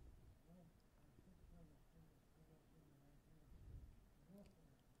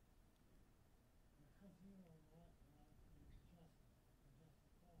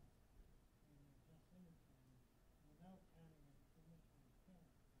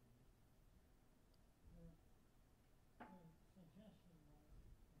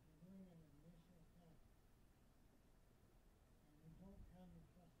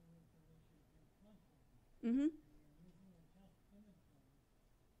 Mm-hmm.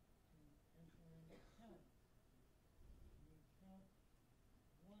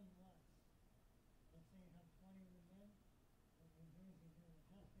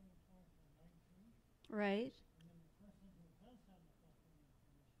 Right.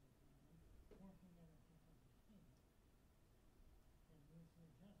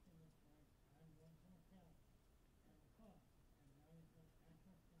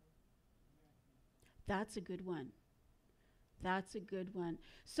 That's a good one. That's a good one.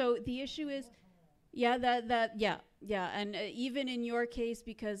 So the issue is, yeah, yeah. And even in your case,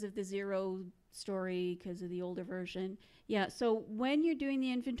 because of the zero story, because of the older version, yeah. So when you're doing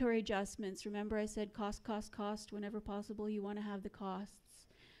the inventory adjustments, remember I said cost, whenever possible, you want to have the costs.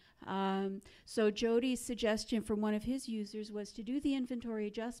 So Jody's suggestion from one of his users was to do the inventory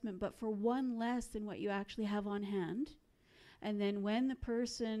adjustment, but for one less than what you actually have on hand. And then when the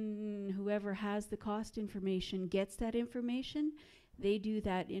person, whoever has the cost information, gets that information, they do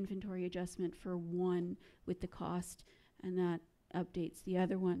that inventory adjustment for one with the cost, and that updates the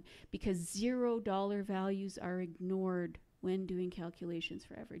other one, because $0 values are ignored when doing calculations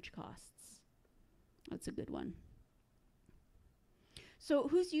for average costs. That's a good one. So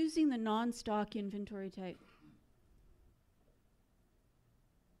who's using the non-stock inventory type?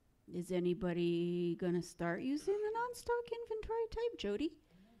 Is anybody going to start using the non-stock inventory type? Jody?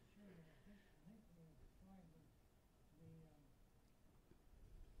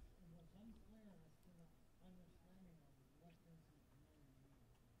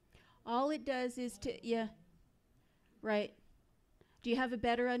 All it does is to, yeah, right. Do you have a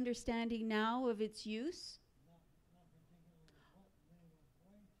better understanding now of its use?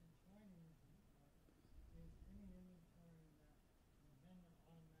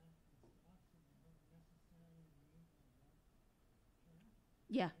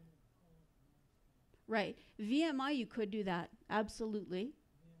 Yeah. Right. VMI, you could do that. Absolutely.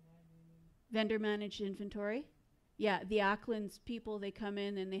 Vendor managed inventory. Yeah, the Acklands people, they come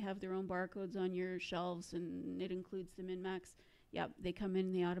in and they have their own barcodes on your shelves, and it includes the min-max. Yeah, they come in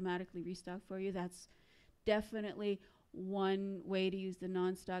and they automatically restock for you. That's definitely one way to use the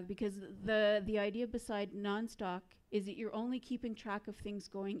non-stock, because the idea beside non-stock is that you're only keeping track of things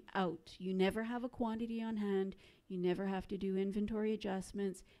going out. You never have a quantity on hand. You never have to do inventory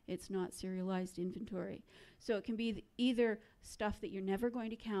adjustments. It's not serialized inventory. So it can be either stuff that you're never going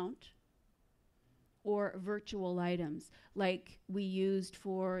to count, or virtual items like we used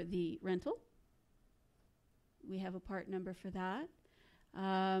for the rental. We have a part number for that.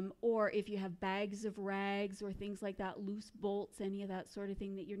 Or if you have bags of rags or things like that, loose bolts, any of that sort of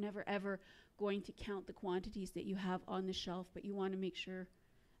thing, that you're never ever going to count the quantities that you have on the shelf, but you want to make sure,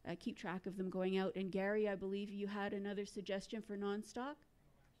 keep track of them going out. And Gary, I believe you had another suggestion for non-stock?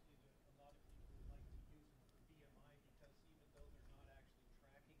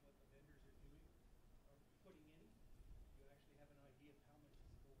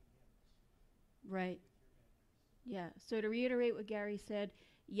 Right. Yeah. So to reiterate what Gary said,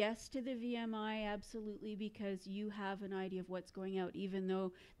 yes to the VMI, absolutely, because you have an idea of what's going out. Even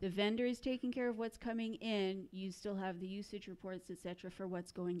though the vendor is taking care of what's coming in, you still have the usage reports, etc., for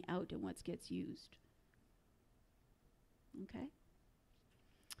what's going out and what gets used. Okay.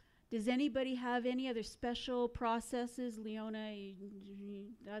 Does anybody have any other special processes? Leona,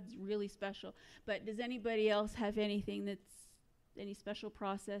 that's really special. But does anybody else have anything that's any special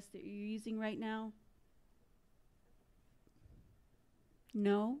process that you're using right now?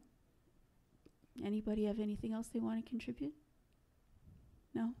 No? Anybody have anything else they want to contribute?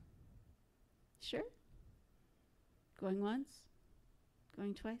 No? Sure? Going once?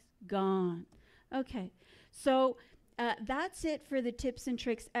 Going twice? Gone. Okay. So that's it for the tips and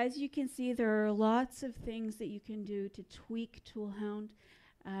tricks. As you can see, there are lots of things that you can do to tweak ToolHound,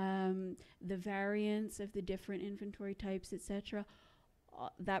 the variants of the different inventory types, etc.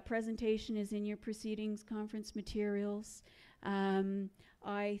 that presentation is in your proceedings conference materials.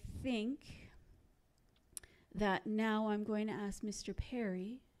 I think that now I'm going to ask Mr.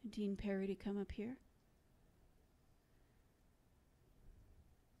 Perry, Dean Perry, to come up here.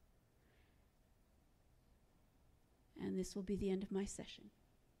 And this will be the end of my session.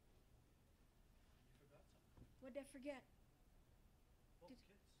 What did I forget?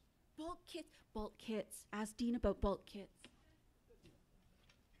 Bulk kits. Bulk kits. Ask Dean about bulk kits.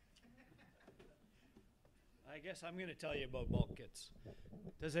 I guess I'm going to tell you about bulk kits.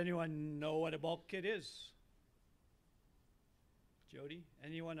 Does anyone know what a bulk kit is? Jody,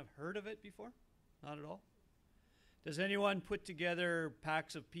 anyone have heard of it before? Not at all? Does anyone put together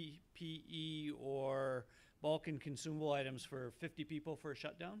packs of PPE or bulk and consumable items for 50 people for a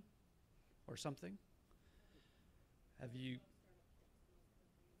shutdown or something? Have you?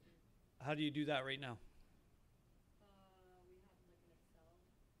 How do you do that right now? We have like an Excel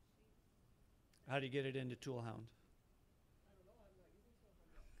sheet. How do you get it into ToolHound? I don't know, I'm not using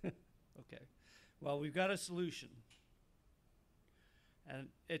ToolHound yet. Okay. Well, we've got a solution. And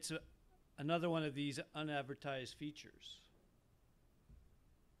it's another one of these unadvertised features.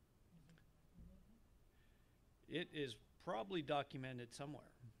 It is probably documented somewhere.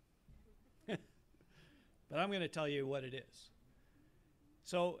 But I'm going to tell you what it is.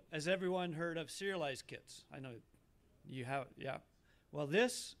 So, has everyone heard of serialized kits? I know you have, yeah. Well,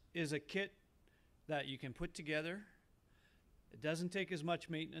 this is a kit that you can put together. It doesn't take as much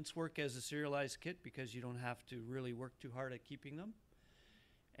maintenance work as a serialized kit because you don't have to really work too hard at keeping them.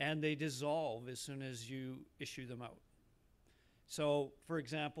 And they dissolve as soon as you issue them out. So, for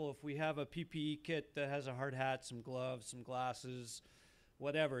example, if we have a PPE kit that has a hard hat, some gloves, some glasses,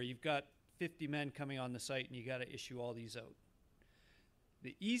 whatever, you've got 50 men coming on the site and you got to issue all these out.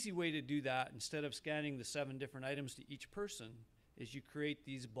 The easy way to do that, instead of scanning the 7 different items to each person, is you create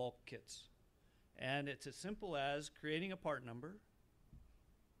these bulk kits. And it's as simple as creating a part number.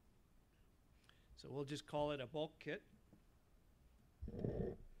 So we'll just call it a bulk kit.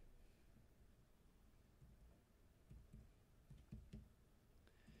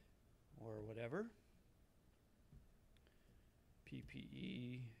 Or whatever.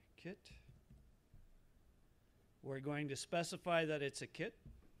 PPE kit. We're going to specify that it's a kit,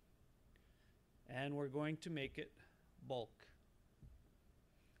 and we're going to make it bulk.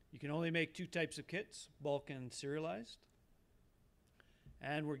 You can only make 2 types of kits, bulk and serialized.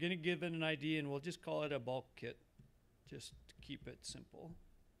 And we're going to give it an ID, and we'll just call it a bulk kit, just to keep it simple.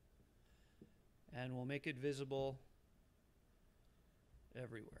 And we'll make it visible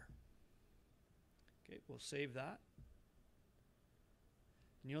everywhere. Okay, we'll save that.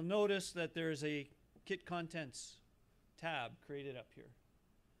 And you'll notice that there's a Kit Contents tab created up here.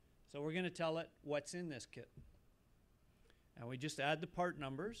 So we're going to tell it what's in this kit. And we just add the part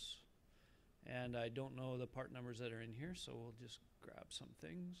numbers. And I don't know the part numbers that are in here, so we'll just grab some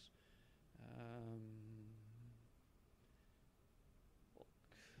things.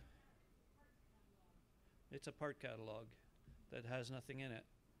 It's a part catalog that has nothing in it.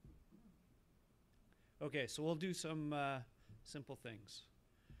 Okay, so we'll do some simple things.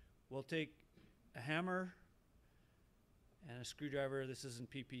 We'll take a hammer and a screwdriver. This isn't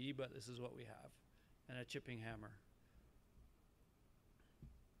PPE, but this is what we have. And a chipping hammer.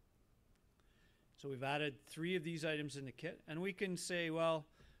 So we've added 3 of these items in the kit. And we can say, well,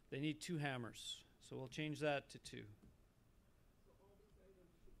 they need 2 hammers. So we'll change that to 2. So all these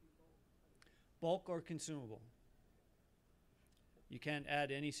items should be Bulk or consumable. You can't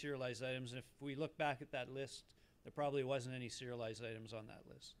add any serialized items. And if we look back at that list, there probably wasn't any serialized items on that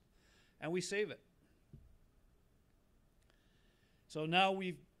list. And we save it. So now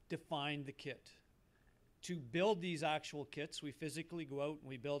we've defined the kit. To build these actual kits, we physically go out and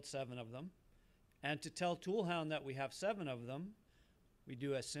we build 7 of them. And to tell ToolHound that we have 7 of them, we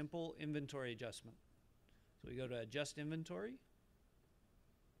do a simple inventory adjustment. So we go to Adjust Inventory.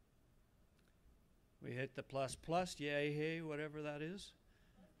 We hit the plus, yay, hey, whatever that is.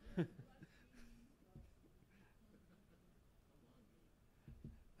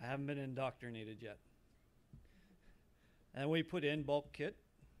 I haven't been indoctrinated yet. And we put in bulk kit.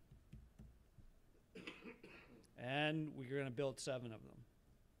 And we're going to build 7 of them.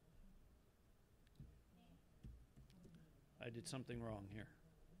 I did something wrong here.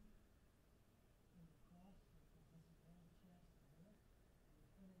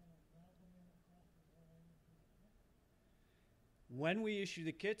 When we issue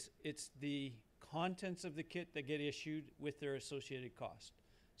the kits, it's the contents of the kit that get issued with their associated cost.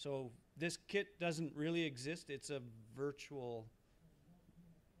 So this kit doesn't really exist. It's a virtual.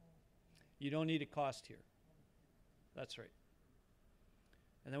 You don't need a cost here. That's right.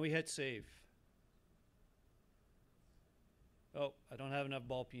 And then we hit save. Oh, I don't have enough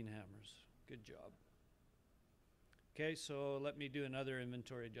ball peen hammers. Good job. Okay, so let me do another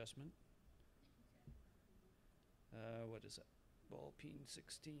inventory adjustment. What is that? Ball peen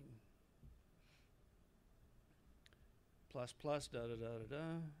 16. Plus, plus, da da da da da.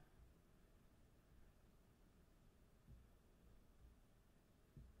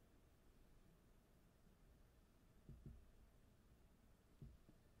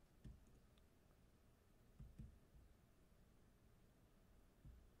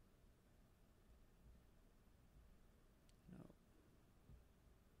 No.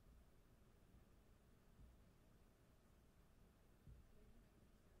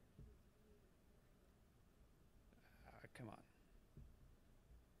 Come on.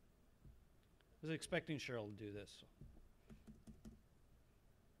 I was expecting Cheryl to do this. So.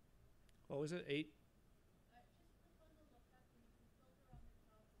 What was it? 8?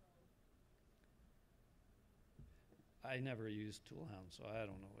 I never used ToolHound, so I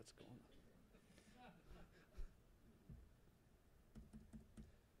don't know what's going on.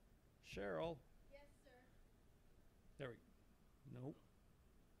 Cheryl. Yes, sir. There we go. Nope.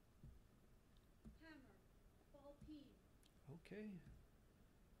 Hammer. Ball peen. Okay.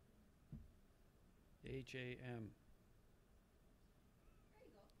 HAM. There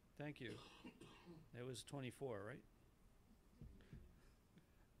you go. Thank you. It was 24, right?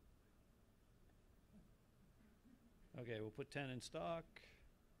 Okay, we'll put 10 in stock.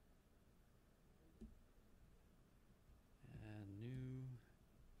 And new.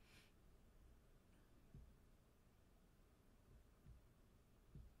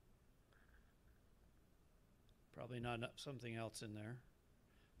 Probably not something else in there,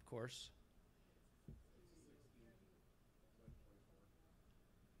 of course.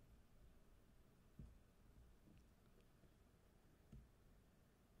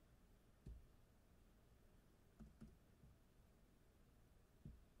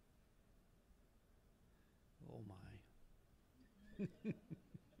 Oh my.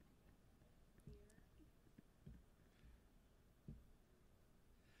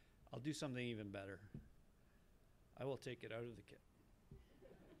 I'll do something even better. I will take it out of the kit.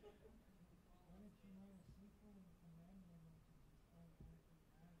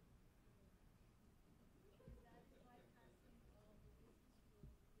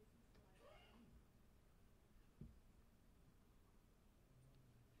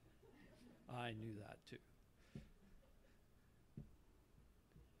 I knew that too.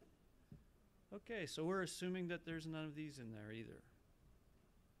 Okay, so we're assuming that there's none of these in there either,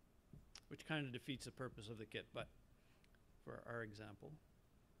 which kind of defeats the purpose of the kit, but for our example.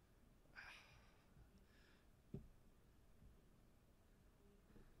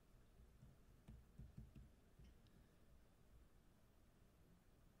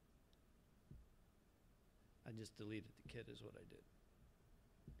 I just deleted the kit is what I did.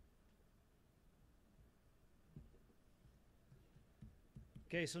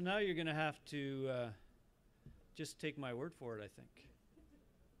 Okay, so now you're going to have to just take my word for it, I think.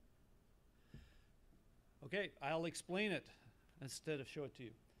 Okay, I'll explain it instead of show it to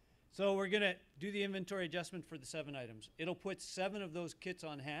you. So we're going to do the inventory adjustment for the 7 items. It'll put 7 of those kits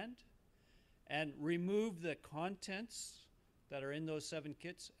on hand and remove the contents that are in those 7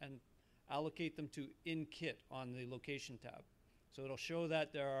 kits and allocate them to in kit on the location tab. So it'll show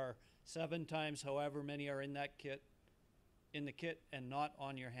that there are 7 times however many are in that kit, in the kit, and not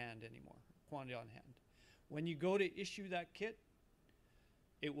on your hand anymore, quantity on hand. When you go to issue that kit,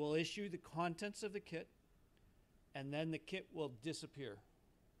 it will issue the contents of the kit, and then the kit will disappear.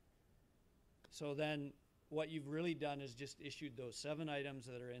 So then what you've really done is just issued those 7 items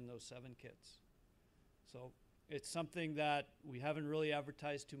that are in those 7 kits. So it's something that we haven't really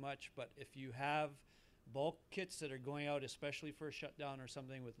advertised too much, but if you have bulk kits that are going out, especially for a shutdown or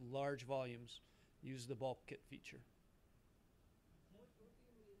something with large volumes, use the bulk kit feature.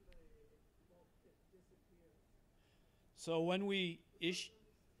 So when we issue,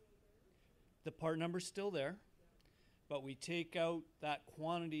 the part number's still there, but we take out that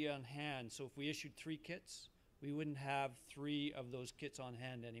quantity on hand. So if we issued 3 kits, we wouldn't have 3 of those kits on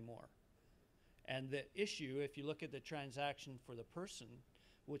hand anymore. And the issue, if you look at the transaction for the person,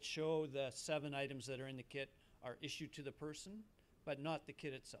 would show the 7 items that are in the kit are issued to the person, but not the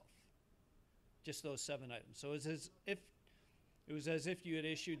kit itself. Just those 7 items. So it's as if it was as if you had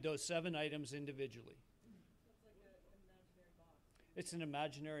issued those 7 items individually. It's an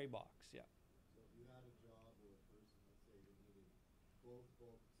imaginary box, yeah. So if you had a job or a person, let's say they needed both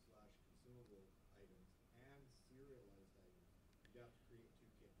bulk/consumable items and serialized items, you'd have to create 2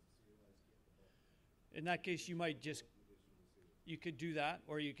 kits, a serialized kit and a bulk. In that case, you might just, You could do that,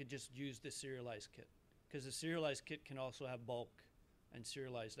 or you could just use the serialized kit, because the serialized kit can also have bulk and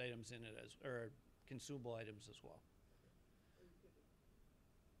serialized items in it, or consumable items as well. Or you could,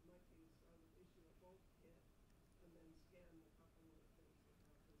 in my case, I would issue a bulk kit and then scan a couple of things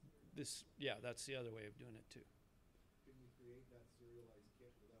that have the serialized. Yeah, that's the other way of doing it too. Can we create that serialized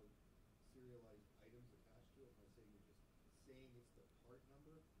kit without serialized items attached to it? Let's say you're just saying it's the part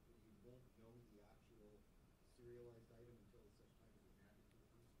number, but you won't know the actual serialized item until such time as you hand it to the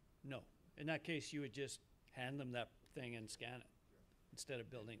person? No. In that case, you would just hand them that thing and scan it instead of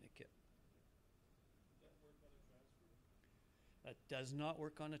building the kit. Does that work on a transfer? That does not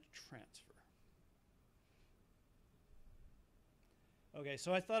work on a transfer. Okay,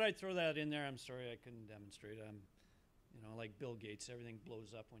 so I thought I'd throw that in there. I'm sorry I couldn't demonstrate it. I'm, you know, like Bill Gates, everything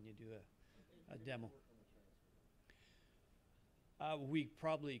blows up when you do a demo. We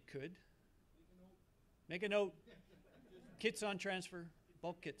probably could. Make a note. Kits on transfer,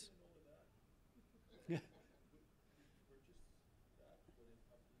 bulk kits. Yeah.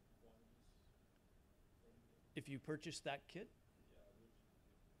 If you purchase that kit?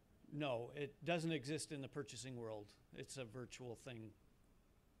 No, it doesn't exist in the purchasing world. It's a virtual thing.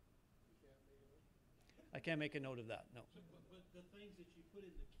 I can't make a note of that, no. So, but the things that you put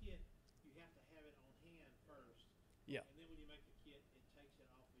in the kit, you have to have it on hand first. Yeah. And then when you make the kit, it takes it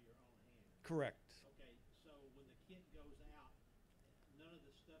off of your own hand. Correct. Okay, so when the kit goes out, none of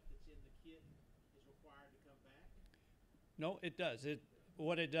the stuff that's in the kit is required to come back? No, it does.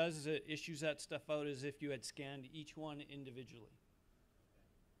 What it does is it issues that stuff out as if you had scanned each one individually.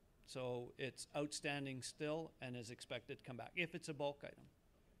 So it's outstanding still and is expected to come back, if it's a bulk item.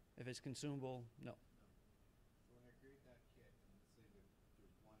 If it's consumable, no. So when I create that kit, and let's say that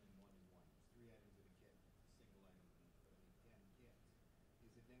there's 1 and 1 and 1, there's 3 items in a kit, it's a single item, but I need 10 kits.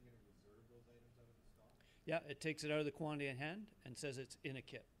 Is it then going to reserve those items out of the stock? Yeah, it takes it out of the quantity in hand and says it's in a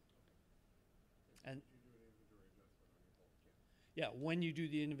kit. And You do an inventory adjustment on your bulk kit. yeah, when you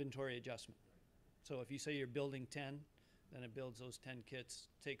do the inventory adjustment. So if you say you're building 10, then it builds those 10 kits,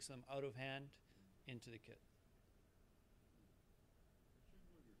 takes them out of hand into the kit.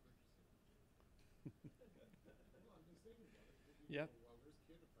 Yeah.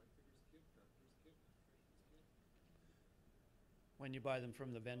 When you buy them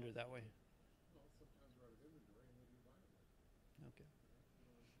from the vendor that way. Okay.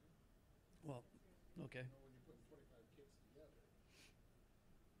 Well, okay.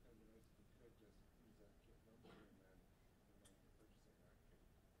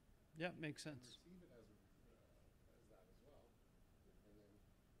 Yeah, makes sense.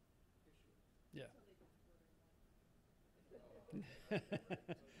 Yeah.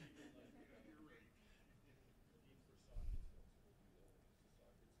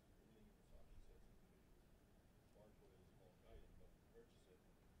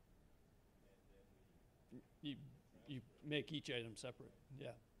 You make each item separate, yeah.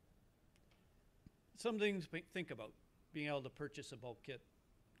 Some things to think about, being able to purchase a bulk kit.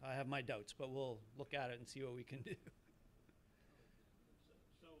 I have my doubts, but we'll look at it and see what we can do.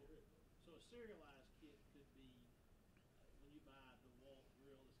 So a serialized kit could be, when you buy a DeWalt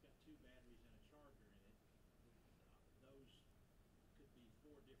grill that's got 2 batteries and a charger in it, those could be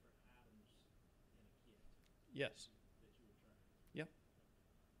 4 different items in a kit Yes. that you would try. Yep.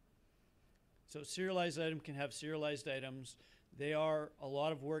 So serialized item can have serialized items. They are a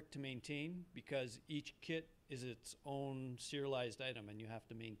lot of work to maintain because each kit is its own serialized item and you have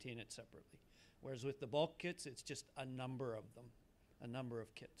to maintain it separately. Whereas with the bulk kits, it's just a number of them, a number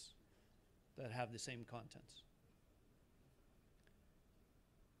of kits that have the same contents.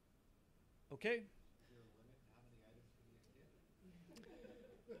 Okay? Is there a limit to how many items can be in a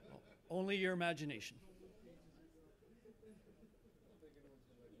kit? Well, only your imagination.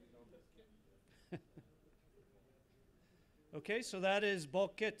 Okay, so that is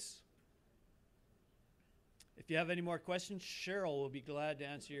bulk kits. If you have any more questions, Cheryl will be glad to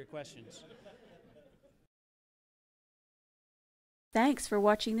answer your questions. Thanks for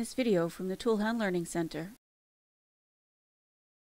watching this video from the ToolHound Learning Center.